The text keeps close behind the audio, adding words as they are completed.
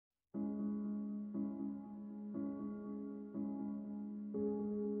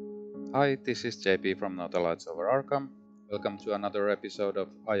Hi, this is JP from Not a Lights Over Arkham. Welcome to another episode of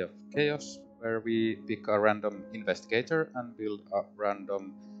Eye of Chaos, where we pick a random investigator and build a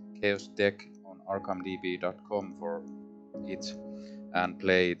random chaos deck on Arkhamdb.com for it and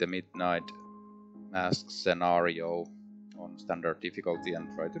play the Midnight Mask scenario on standard difficulty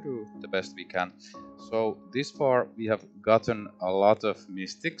and try to do the best we can. So this far we have gotten a lot of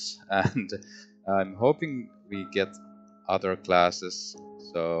mystics and I'm hoping we get other classes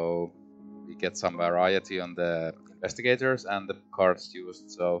so we get some variety on the investigators and the cards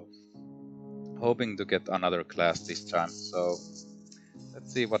used. So hoping to get another class this time. So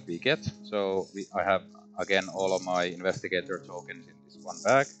let's see what we get. So I have again all of my investigator tokens in this one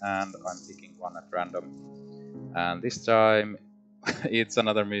bag and I'm picking one at random. And this time it's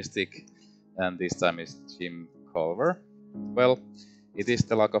another mystic, and this time is Jim Culver. Well, it is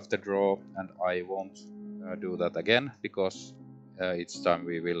the luck of the draw, and I won't do that again because each time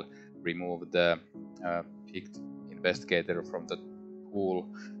we will remove the picked investigator from the pool.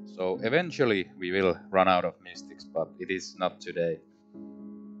 So eventually we will run out of mystics, but it is not today.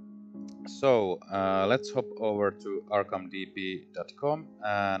 So let's hop over to arkhamdb.com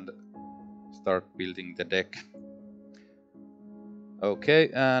and start building the deck. Okay,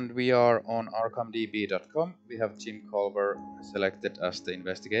 and we are on arkhamdb.com. We have Jim Culver selected as the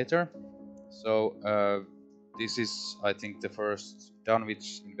investigator. So this is, I think, the first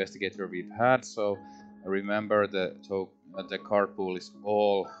Dunwich investigator we've had. So remember the card pool is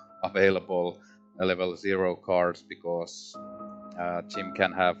all available level 0 cards because Jim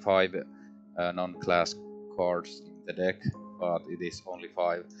can have 5 non-class cards in the deck, but it is only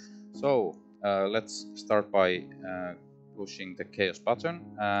 5. So let's start by pushing the chaos button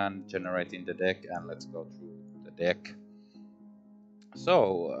and generating the deck, and let's go through the deck.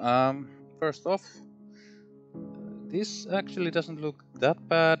 So first off, this actually doesn't look that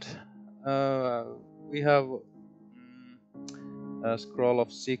bad. We have a Scroll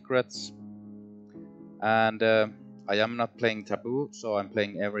of Secrets, and I am not playing Taboo, so I'm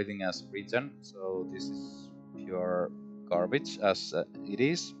playing everything as written, so this is pure garbage as it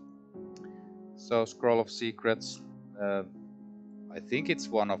is. So Scroll of Secrets, I think it's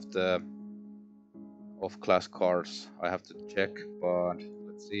one of the off-class cards. I have to check, but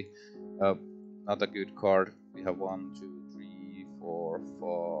let's see. Not a good card. We have 1, 2, 3, 4, 5.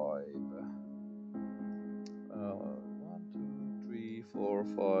 1, 2, 3, 4,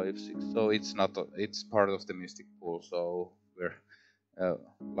 5, 6. So it's not. It's part of the Mystic pool. So we're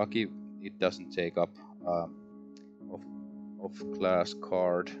lucky it doesn't take up off-class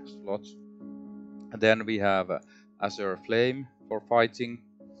card slot. And then we have Azure Flame for fighting.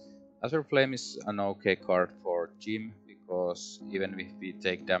 Azure Flame is an okay card for Jim because even if we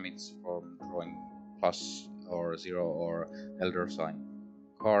take damage from drawing plus or 0 or Elder Sign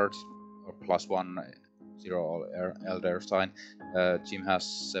cards or +1 0 or Elder Sign, Jim has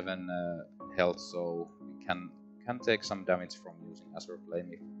 7 health, so we can take some damage from using Azure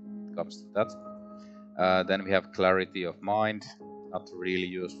Flame if it comes to that. Then we have Clarity of Mind, not really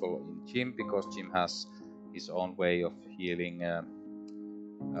useful in Jim because Jim has his own way of healing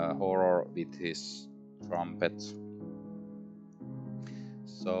horror with his trumpet.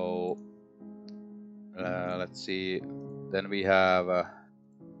 So let's see. Then we have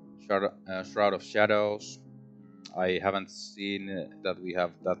Shroud of Shadows. I haven't seen that we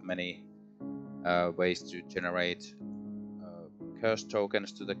have that many ways to generate curse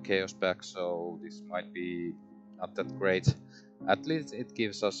tokens to the chaos pack, so this might be not that great. At least it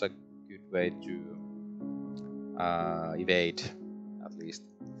gives us a good way to evade, at least.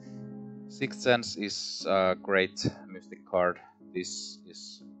 Sixth Sense is a great mystic card. This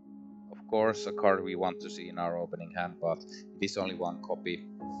is, of course, a card we want to see in our opening hand, but it is only 1 copy.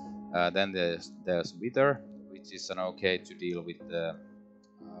 Then there's Wither, which is an okay to deal with the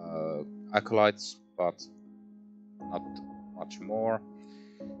acolytes, but not much more.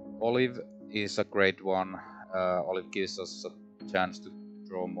 Olive is a great one. Olive gives us a chance to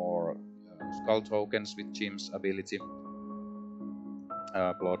draw more skull tokens with Jim's ability.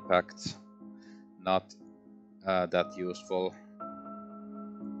 Blood Pact, not that useful.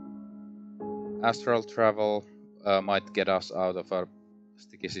 Astral Travel might get us out of a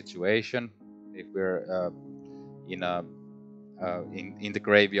sticky situation if we're in the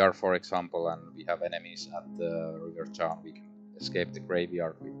graveyard, for example, and we have enemies at the River Town. We can escape the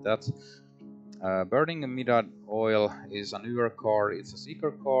graveyard with that. Burning Midnight Oil is a newer card. It's a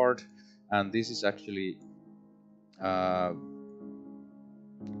seeker card, and this is actually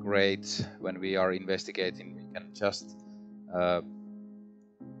great when we are investigating. We can just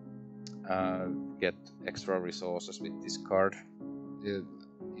get extra resources with this card.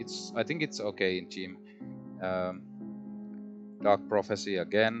 I think it's okay in Jim. Dark Prophecy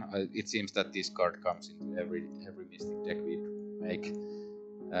again. It seems that this card comes into every Mystic deck we make.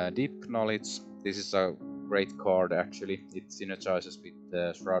 Deep Knowledge. This is a great card actually. It synergizes with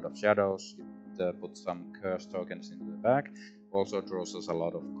the Shroud of Shadows. It puts some curse tokens into the back. Also draws us a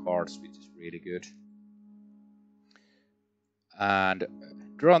lot of cards, which is really good. And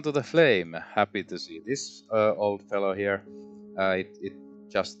Drawn to the Flame. Happy to see this old fellow here. It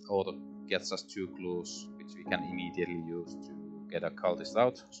just auto gets us 2 clues, which we can immediately use to get a cultist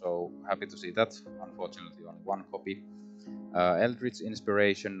out. So happy to see that. Unfortunately, only 1 copy. Eldritch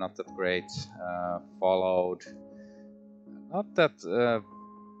Inspiration, not that great. Followed, not that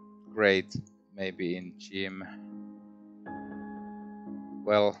great. Maybe in Jim.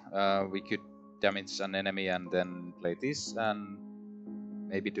 Well, we could damage an enemy and then play this and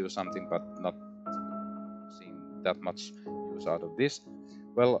maybe do something, but not seeing that much use out of this.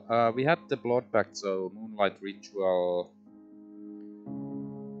 Well, we had the Blood Pact, so Moonlight Ritual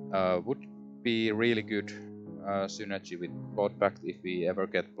would be really good synergy with Blood Pact if we ever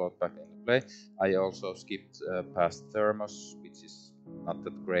get Blood Pact into play. I also skipped past Thermos, which is not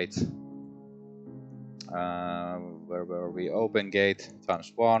that great. Where were we? Open Gate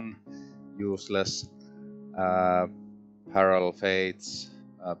 ×1, useless. Parallel Fates,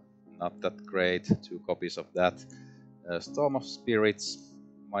 not that great. 2 copies of that. Storm of Spirits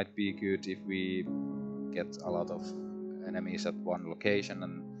might be good if we get a lot of enemies at one location,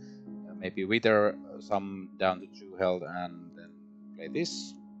 and maybe wither some down to 2 health and then play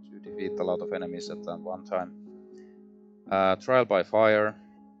this to defeat a lot of enemies at one time. Trial by Fire,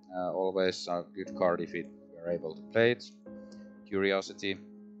 always a good card if we are able to play it. Curiosity,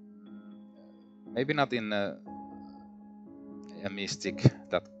 maybe not in a Mystic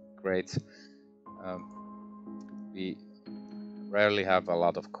that great. We rarely have a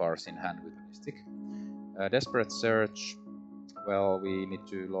lot of cards in hand with Mystic. Desperate Search, well, we need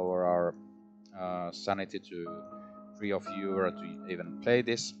to lower our sanity to 3 of euro to even play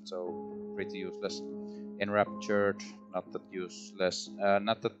this, so pretty useless. Enraptured, not that useless,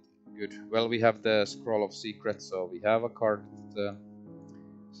 not that good. Well, we have the Scroll of Secrets, so we have a card with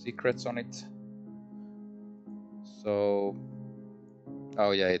secrets on it. So,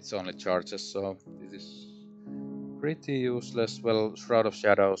 oh yeah, it's only charges, so this is pretty useless. Well, Shroud of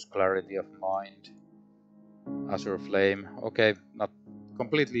Shadows, Clarity of Mind, Azure Flame, okay, not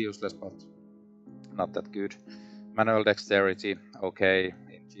completely useless, but not that good. Manual Dexterity, okay,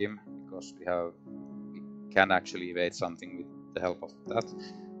 in Jim, because we can actually evade something with the help of that.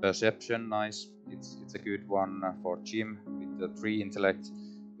 Perception, nice, it's a good one for Jim. With the 3 intellect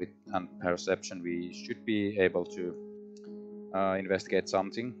and perception, we should be able to investigate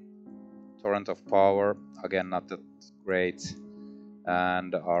something. Torrent of Power, again not that great.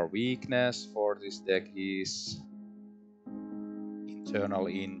 And our weakness for this deck is Internal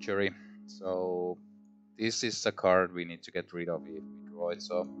Injury. So this is a card we need to get rid of if we draw it.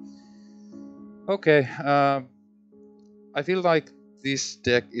 So okay, I feel like this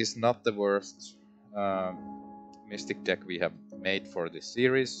deck is not the worst Mystic deck we have made for this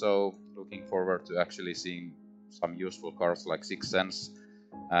series. So looking forward to actually seeing some useful cards like Sixth Sense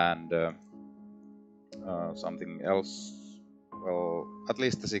and something else. Well, at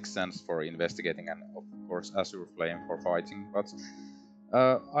least the Sixth Sense for investigating, and of course Azure Flame for fighting. But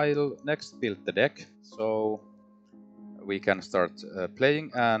I'll next build the deck so we can start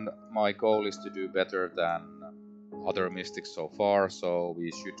playing, and my goal is to do better than other Mystics so far, so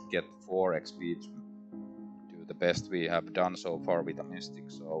we should get 4 XP to do the best we have done so far with a Mystic.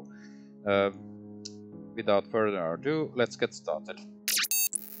 So without further ado, let's get started.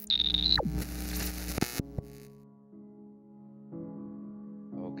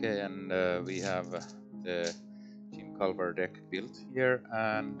 Okay, and we have the Jim Culver deck built here,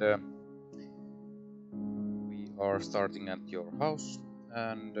 and we are starting at your house,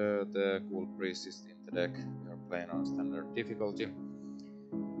 and the Ghoul Priest is in the deck. We are playing on standard difficulty.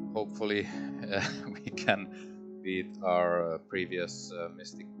 Hopefully we can beat our previous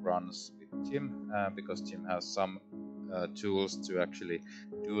Mystic runs with Jim, because Jim has some tools to actually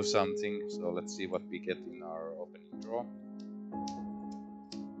do something. So let's see what we get in our opening draw.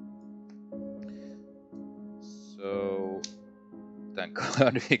 So thank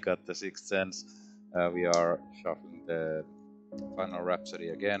God we got the Sixth Sense. We are shuffling the Final Rhapsody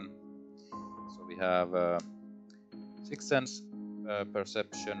again. So we have Sixth Sense,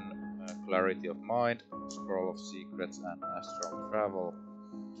 Perception, Clarity of Mind, Scroll of Secrets, and Astral Travel.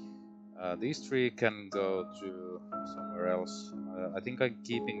 These 3 can go to somewhere else. I think I'm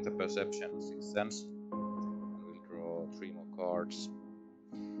keeping the Perception and Sixth Sense, and we'll draw 3 more cards.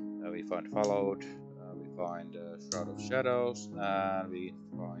 We find Followed, we find Shroud of Shadows, and we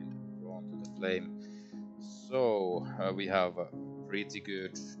find Drawn to the Flame. So we have a pretty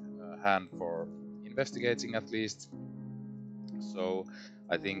good hand for investigating at least. So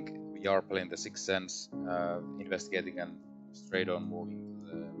I think we are playing the Sixth Sense, investigating and straight on moving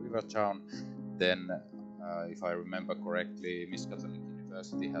to the river town. Then, if I remember correctly, Miskatonic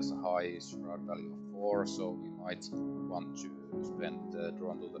University has a high shroud value of 4, so we might want to spend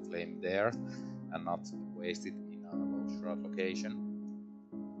Drawn to the Flame there and not waste it in a low shroud location.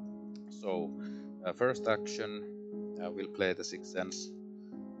 So, first action, we'll play the Sixth Sense.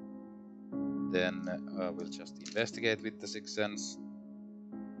 Then we'll just investigate with the Sixth Sense.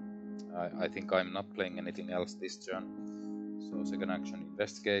 I think I'm not playing anything else this turn. So second action,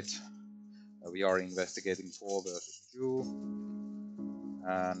 investigate. We are investigating 4 versus 2.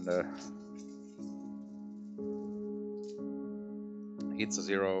 And hits a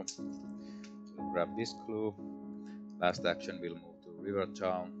 0. We'll grab this clue. Last action, we'll move to River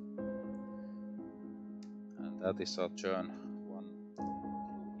Town. And that is our turn. 1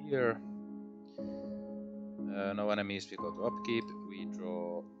 clue here. No enemies, we go to upkeep. We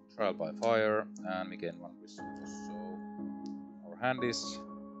draw Trial by Fire, and we gain 1 resource. So our hand is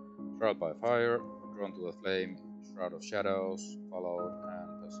Trial by Fire, Drawn to the Flame, Shroud of Shadows, Followed,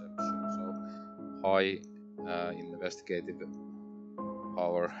 and Perception. So high investigative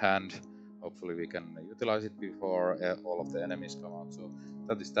power hand. Hopefully we can utilize it before all of the enemies come out. So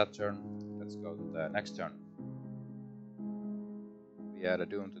that is that turn. Let's go to the next turn. We add a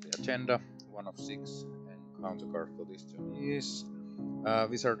Doom to the agenda. 1 of 6. Counter card for this turn is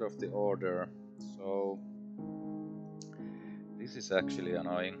Wizard of the Order. So this is actually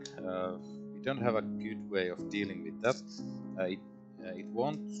annoying. We don't have a good way of dealing with that. It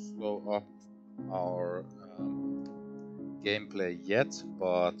won't slow up our gameplay yet,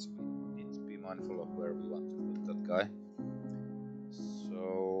 but we need to be mindful of where we want to put that guy.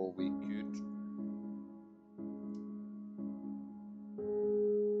 So we could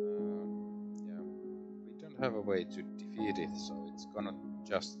have a way to defeat it, so it's gonna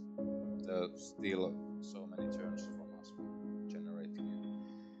just steal so many turns from us generating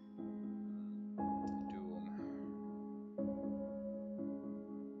Doom.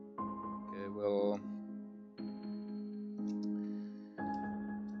 Okay, well,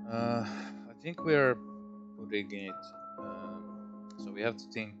 I think we're putting it, so we have to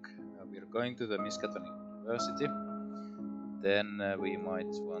think, we're going to the Miskatonic University, then we might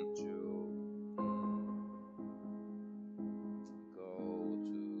want to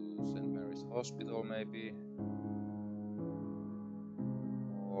Hospital maybe,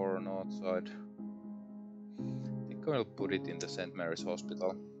 or north side. I think I'll put it in the St. Mary's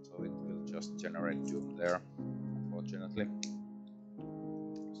Hospital, so it will just generate Doom there, unfortunately.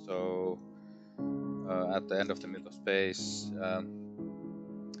 So at the end of the middle space,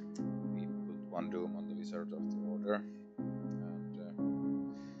 we put 1 Doom on the Wizard of the Order.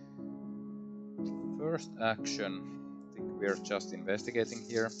 And first action, I think we're just investigating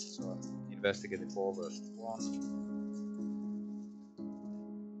here, so investigating 4 versus 1.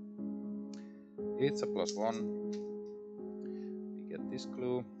 It's a +1. We get this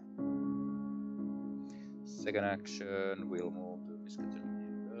clue. Second action, we'll move to Miskatonic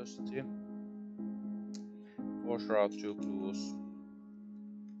University. 4 shroud, 2 clues.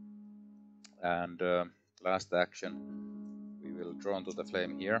 And last action, we will Drawn to the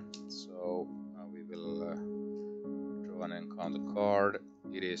Flame here. So we will draw an encounter card.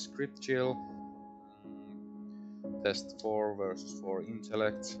 It is Crit Chill, test 4 versus 4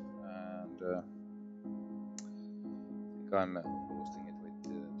 intellect, and I think I'm boosting it with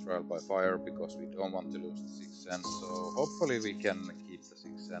Trial by Fire because we don't want to lose the Sixth Sense, so hopefully we can keep the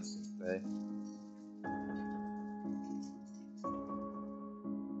Sixth Sense in play.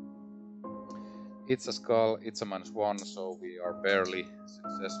 It's a skull, it's a -1, so we are barely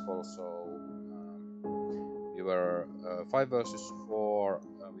successful, so we were 5 versus 4,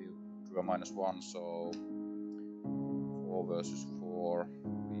 we drew a -1, so 4 versus 4,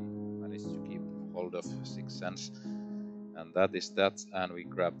 we managed to keep hold of Sixth Sense, and that is that, and we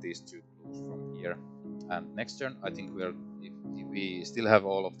grab these 2 clues from here. And next turn, I think we're, if we still have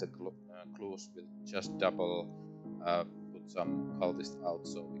all of the clues, we'll just double put some cultists out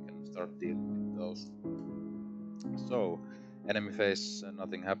so we can start dealing with those. So, enemy phase,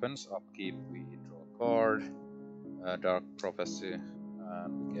 nothing happens. Upkeep, we draw a card. Dark Prophecy,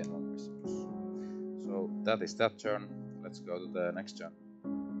 and we gain 1 resource. So that is that turn. Let's go to the next turn.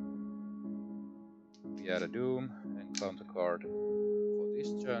 We add a Doom, encounter card for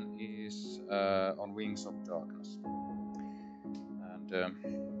this turn is on Wings of Darkness. And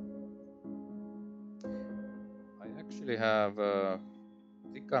I actually have, I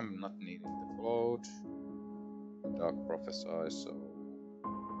think I'm not needing the float, dark prophesy, so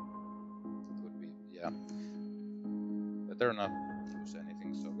could be, yeah. Better not use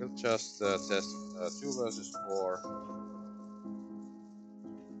anything, so we'll just test 2 versus 4.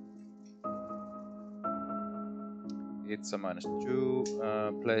 It's a -2,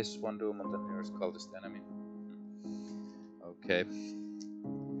 place 1 doom on the nearest cultist enemy. Okay.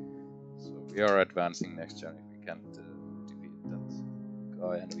 So we are advancing next turn if we can't defeat that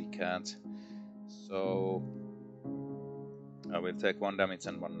guy, and we can't. So I will take 1 damage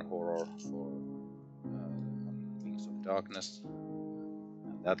and 1 horror for Wings of Darkness.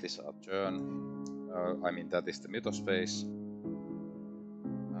 And that is our turn. I mean, that is the Mythos phase.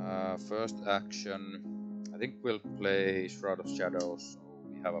 First action, I think we'll play Shroud of Shadows, so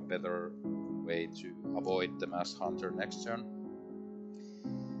we have a better way to avoid the Mass Hunter next turn.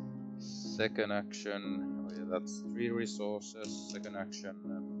 Second action, oh yeah, that's 3 resources. Second action,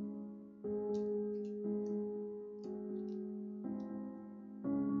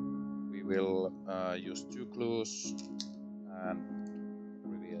 we will use 2 clues and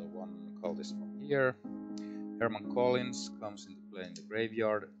reveal 1 cultist from here. Herman Collins comes into play in the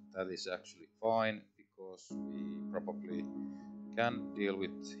graveyard. That is actually fine, because we probably can deal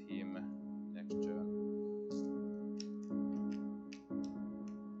with him next turn.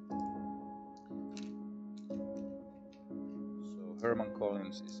 So Herman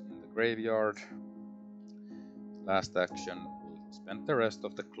Collins is in the graveyard. Last action, we'll spend the rest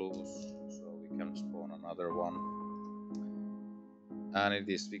of the clues, so we can spawn another one. And it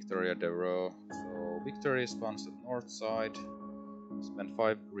is Victoria Devereaux. So Victoria spawns at the north side. Spend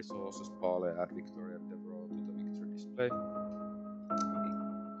 5 resources, Pale, add Victoria Devereaux to the victory display.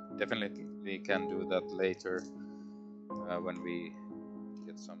 We definitely can do that later when we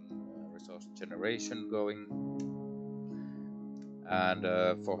get some resource generation going. And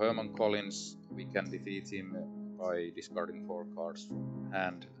for Herman Collins, we can defeat him by discarding 4 cards from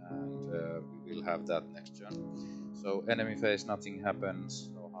hand, and we will have that next turn. So enemy phase, nothing happens.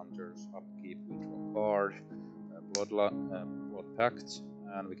 No hunters, upkeep, we draw card, blood pact,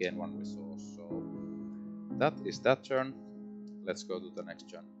 and we gain 1 resource. So that is that turn. Let's go to the next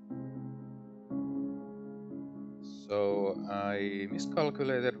turn. So I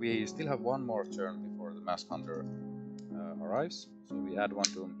miscalculated. We still have 1 more turn before the Mask Hunter arrives. So we add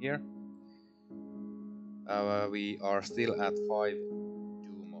 1 doom here. We are still at 5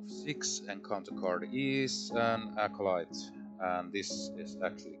 doom of 6. Encounter card is an acolyte, and this is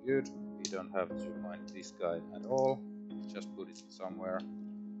actually good. We don't have to mind this guy at all. Just put it somewhere,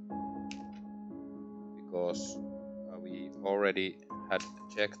 because we already had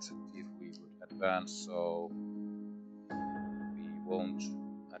checked if we would advance, so we won't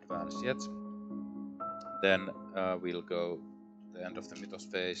advance yet. Then we'll go to the end of the Mythos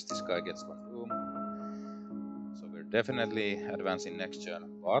phase. This guy gets 1 doom, so we're definitely advancing next turn.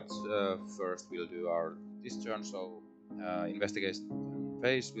 But first we'll do our this turn. So investigation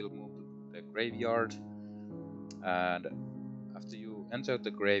phase will move to the graveyard, and after you enter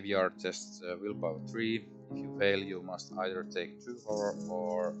the graveyard, test willpower 3. If you fail, you must either take 2 horror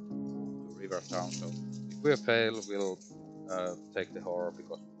or move to River Town. So if we fail, we'll take the horror,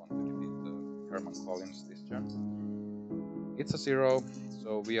 because we want to defeat Herman Collins this turn. It's a 0,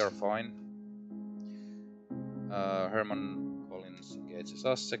 so we are fine. Herman Collins engages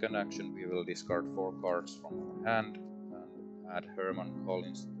us. Second action, we will discard 4 cards from our hand and add Herman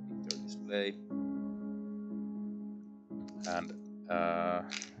Collins to the victory display. And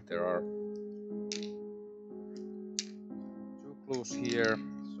there are 2 clues here,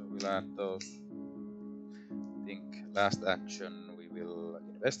 so we'll add those. I think last action we will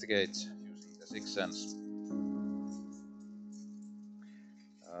investigate using the 6th sense.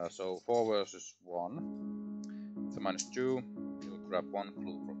 So 4 versus 1. It's a -2. We'll grab 1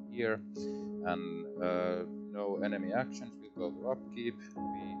 clue from here, and no enemy actions. We'll go to upkeep.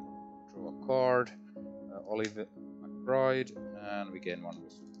 We draw a card. Olive McBride, and we gain 1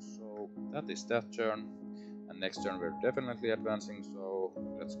 resource. So that is that turn, and next turn we're definitely advancing, so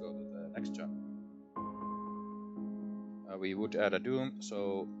let's go to the next turn. We would add a doom,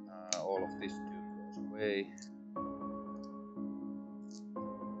 so all of this doom goes away.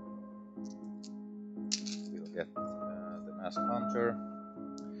 We'll get the Mask Hunter.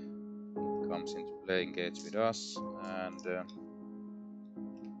 It comes into play, engage with us, and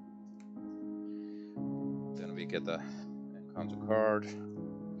we get a encounter card,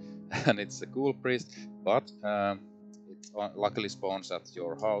 and it's a Ghoul Priest, but it luckily spawns at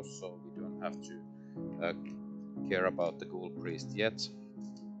your house, so we don't have to care about the Ghoul Priest yet.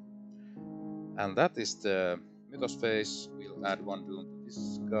 And that is the Mythos phase, we'll add one doom to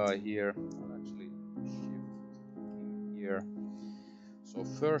this guy here. I'll actually shift him here. So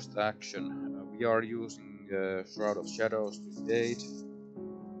first action, we are using Shroud of Shadows to evade.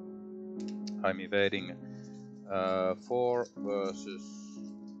 I'm evading 4 versus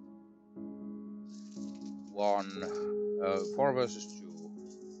 1, 4 versus 2.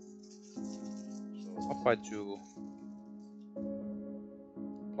 So up by 2,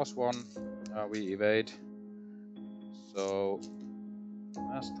 +1, we evade. So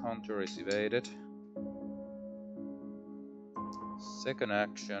Masked Hunter is evaded. Second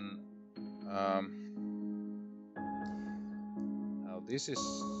action. Now this is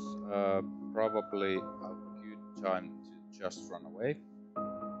probably a good time to just run away,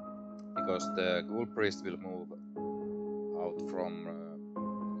 because the Ghoul Priest will move out from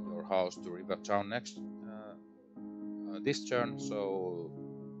your house to River Town next this turn, so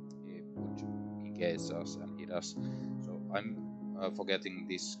he would engage us and hit us. So I'm forgetting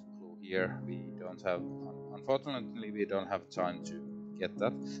this clue here. We don't have, unfortunately, we don't have time to get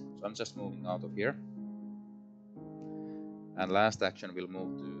that. So I'm just moving out of here. And last action will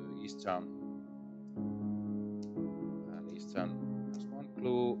move to East Town. And East Town has 1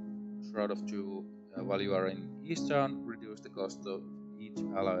 clue, Shroud of 2. While you are in East Town, reduce the cost of each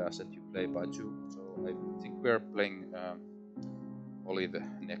ally asset you play by 2. So I think we're playing Olive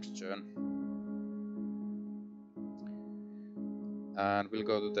next turn. And we'll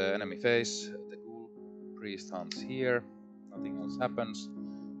go to the enemy phase. The Ghoul Priest hunts here. Nothing else happens.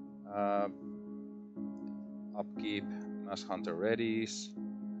 Upkeep. Masked Hunter readies.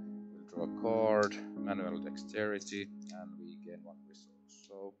 We'll draw a card. Manual Dexterity. And we gain 1 resource.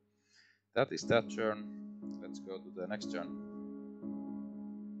 So that is that turn. Let's go to the next turn.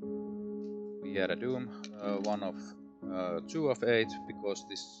 We add a Doom. 1 of 2 of 8, because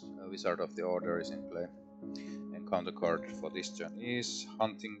this Wizard of the Order is in play. Encounter card for this turn is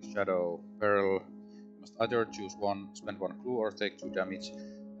Hunting, Shadow, Peril. You must either choose 1, spend 1 clue, or take 2 damage.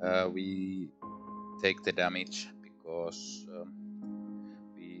 We take the damage because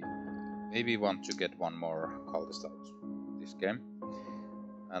we maybe want to get 1 more cultist out this game.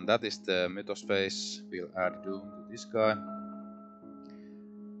 And that is the Mythos phase. We'll add Doom to this guy.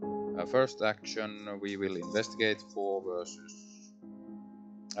 First action, we will investigate 4 versus...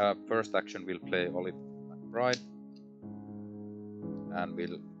 first action, we'll play Olive McBride. And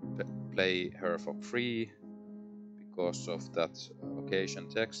we'll play her for free because of that location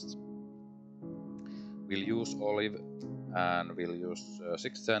text. We'll use Olive and we'll use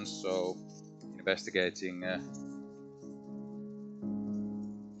 6 cents, so investigating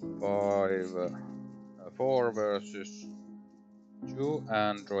 4 versus 2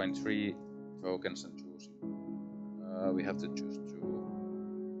 and drawing 3 tokens and choosing. We have to choose 2.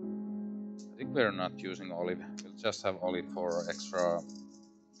 I think we're not using Olive. We'll just have Olive for extra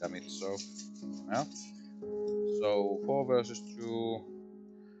damage. So yeah. So 4 versus 2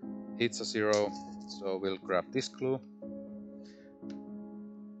 hits a 0. So we'll grab this clue.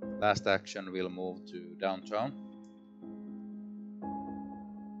 Last action, we'll move to Downtown.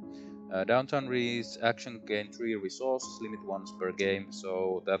 Downtown reads action gain 3 resources, limit once per game,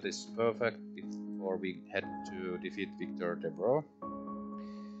 so that is perfect before we head to defeat Victor Debro.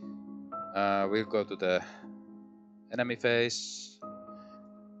 We'll go to the enemy phase.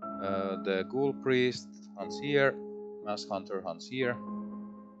 The Ghoul Priest hunts here, Masked Hunter hunts here.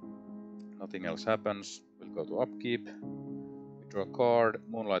 Nothing else happens. We'll go to Upkeep. We draw a card,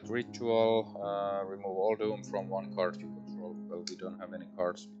 Moonlight Ritual, remove all Doom from 1 card you control. Well, we don't have any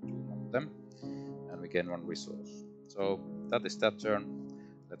cards with Doom on them. And we gain 1 resource. So that is that turn.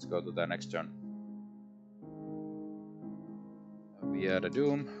 Let's go to the next turn. We add a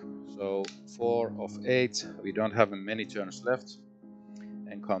Doom. So 4 of 8. We don't have many turns left.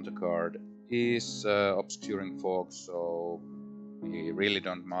 Encounter card is Obscuring Fog, so we really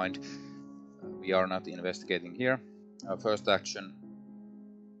don't mind. We are not investigating here. First action,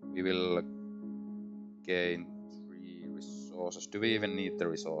 we will gain 3 resources. Do we even need the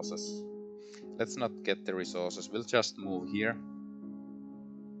resources? Let's not get the resources. We'll just move here.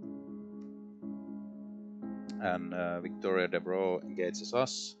 And Victoria Debro engages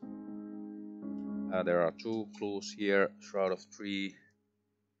us. There are 2 clues here, Shroud of 3.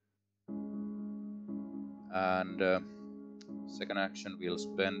 And second action, we'll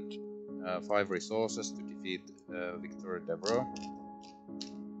spend 5 resources to defeat Victoria Debro.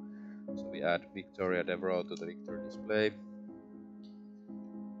 So we add Victoria Debro to the victory display.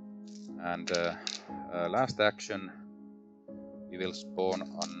 And last action, we will spawn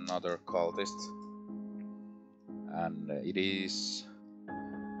another cultist. And it is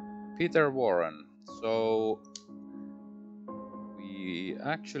Peter Warren. So We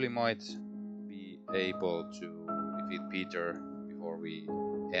actually might be able to defeat Peter before we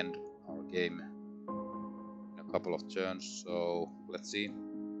end our game in a couple of turns, so let's see.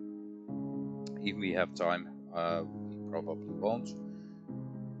 If we have time, we probably won't.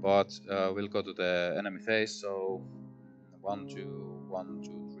 But we'll go to the enemy phase, so 1, 2, 1,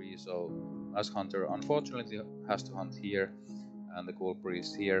 2, 3, so Mask Hunter unfortunately has to hunt here, and the Ghoul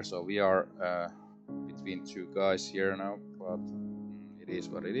Priest here, so we are between two guys here now, but it is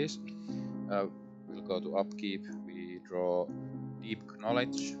what it is. We'll go to Upkeep, we draw Deep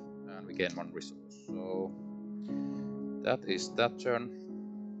Knowledge, and we gain 1 resource, so that is that turn.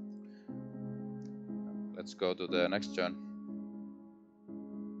 Let's go to the next turn.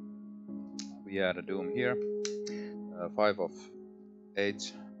 We add a Doom here. 5 of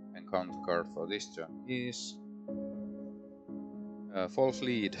 8 encounter card for this turn is False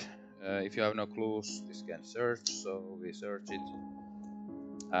Lead. If you have no clues, this can search, so we search it.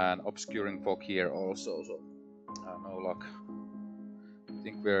 And Obscuring Fog here also, so no luck. I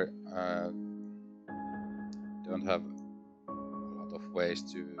think we don't have a lot of ways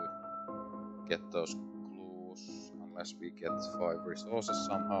to get those clues unless we get 5 resources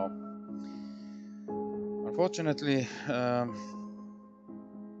somehow. Unfortunately,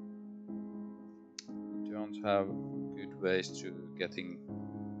 don't have good ways to getting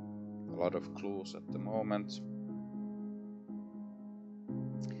a lot of clues at the moment.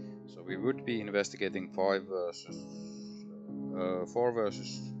 So we would be investigating 5 versus 4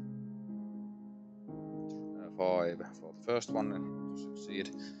 versus 5 for the first one to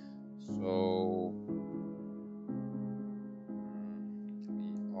succeed. So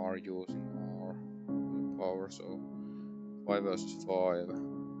we are using our power, so 5 versus 5.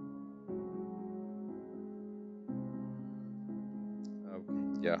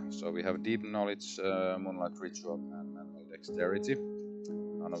 Yeah, so we have Deep Knowledge, Moonlight Ritual, and Manual Dexterity.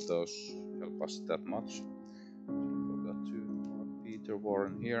 None of those help us that much. Forgot to mark Peter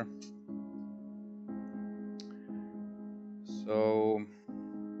Warren here. So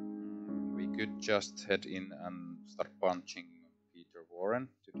we could just head in and start punching Peter Warren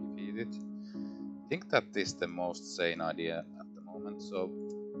to defeat it. I think that is the most sane idea at the moment, so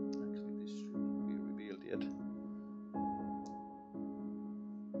actually this shouldn't be revealed yet.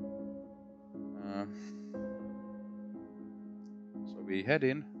 So we head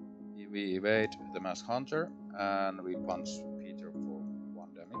in, we evade the Mask Hunter, and we punch Peter for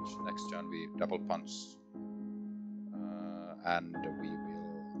 1 damage. Next turn we double punch, and we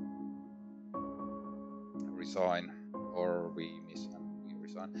will resign, or we miss and we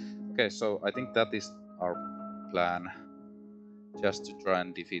resign. Okay, so I think that is our plan, just to try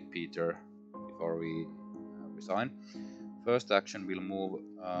and defeat Peter before we resign. First action we'll move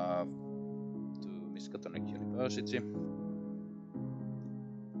to Miskatonic University.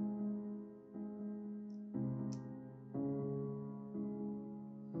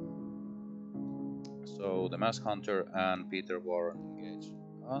 So the Mask Hunter and Peter Warren engage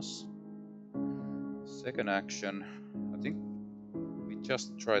us. Second action, I think we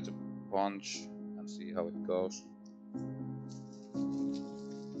just try to punch and see how it goes.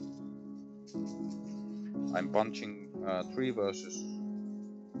 I'm punching 3 versus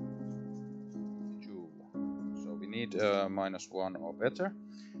 2, so we need -1 or better,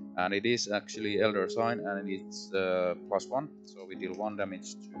 and it is actually Elder Sign, and it's +1, so we deal 1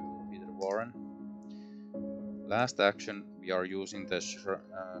 damage to Peter Warren. Last action, we are using the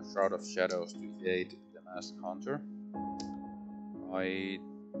Shroud of Shadows to evade the Mask Hunter. I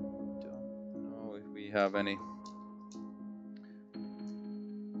don't know if we have any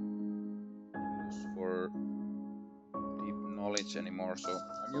use for Deep Knowledge anymore, so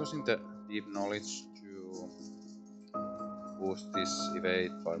I'm using the Deep Knowledge to boost this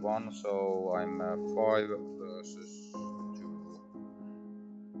evade by 1, so I'm 5 versus 2.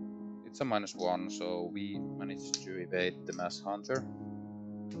 It's a -1, so we managed to evade the Mask Hunter.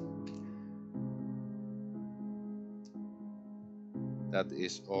 That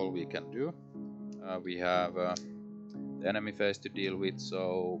is all we can do. We have the enemy phase to deal with,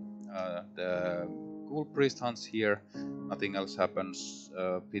 so the Ghoul Priest hunts here, nothing else happens.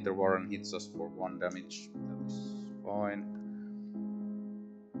 Peter Warren hits us for 1 damage, that is fine.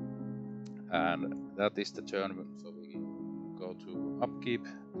 And that is the turn, so we go to Upkeep,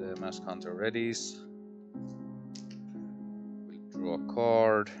 the Mask Hunter readies. We draw a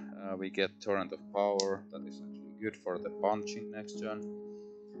card, we get Torrent of Power, that is actually good for the punching next turn.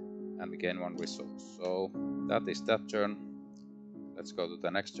 And we gain 1 resource, so that is that turn. Let's go to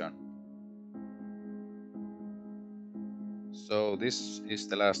the next turn. So this is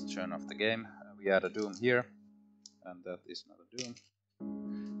the last turn of the game. We add a Doom here. and that is not a doom.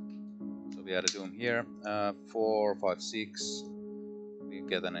 So we add a doom here. 4, 5, 6. We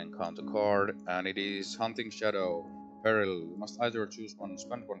get an encounter card, and it is Hunting Shadow. Peril. You must either choose one,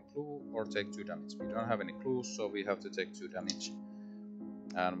 spend one clue, or take 2 damage. We don't have any clues, so we have to take 2 damage.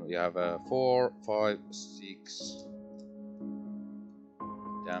 And we have 4, 5, 6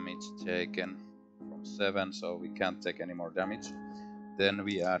 damage taken from 7, so we can't take any more damage. Then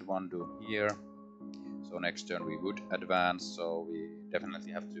we add 1 doom here. So next turn we would advance, so we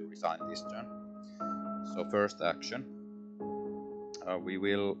definitely have to resign this turn. So first action, we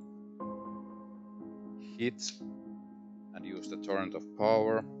will hit and use the Torrent of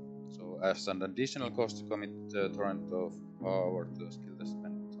Power. So as an additional cost to commit the Torrent of Power to a skill that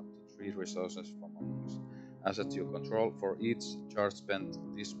spends up to 3 resources from amongst assets you control. For each charge spent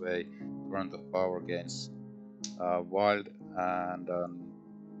this way, Torrent of Power gains Wild and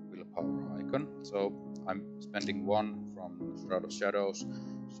Willpower icon. So I'm spending 1 from Shroud of Shadows,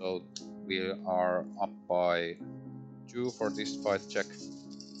 so we are up by 2 for this fight check.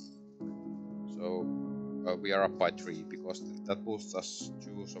 So we are up by 3 because that boosts us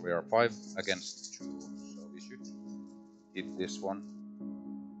 2, so we are 5 against 2, so we should hit this one.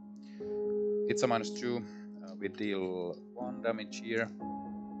 It's a -2, we deal 1 damage here.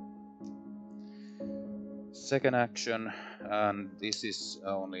 Second action, and this is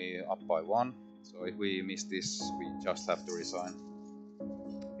only up by 1, so if we miss this we just have to resign.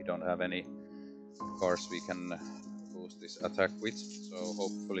 We don't have any cards we can boost this attack with, so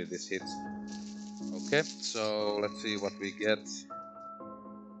hopefully this hits. Okay, so let's see what we get.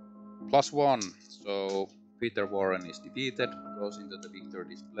 +1, so Peter Warren is defeated, goes into the victory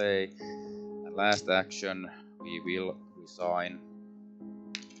display, and last action we will resign.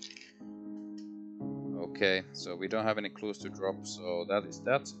 Okay, so we don't have any clues to drop, so that is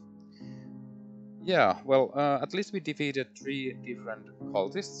that. Yeah, well, at least we defeated 3 different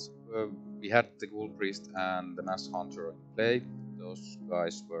cultists. We had the Ghoul Priest and the Mass Hunter in play. Those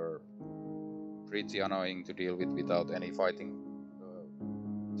guys were pretty annoying to deal with without any fighting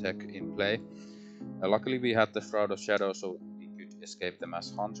tech in play. Luckily we had the Shroud of Shadow, so we could escape the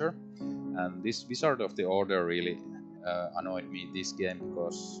Mass Hunter. And this Wizard of the Order really annoyed me this game,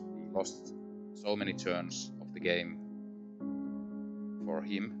 because we lost so many turns of the game for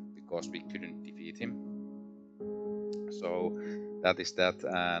him because we couldn't defeat him. So that is that,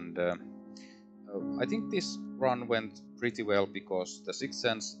 and I think this run went pretty well because the Sixth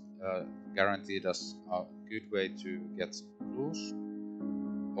Sense guaranteed us a good way to get clues.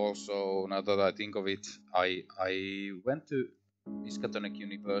 Also, now that I think of it, I went to Miskatonic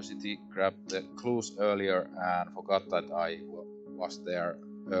University, grabbed the clues earlier and forgot that I was there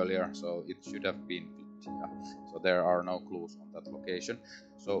earlier, so it should have been, yeah. So there are no clues on that location.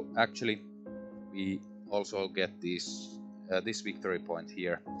 So actually we also get this victory point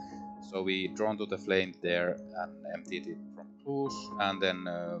here. So we drawn to the flame there and emptied it from clues, and then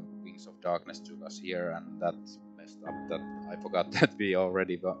Wings of Darkness took us here, and that messed up that I forgot that we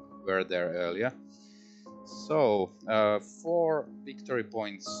already were there earlier. So 4 victory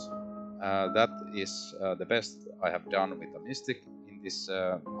points, that is the best I have done with a Mystic in this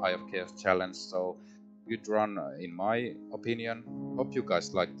Eye of Chaos challenge, so good run in my opinion. Hope you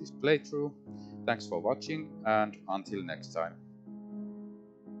guys liked this playthrough. Thanks for watching, and until next time.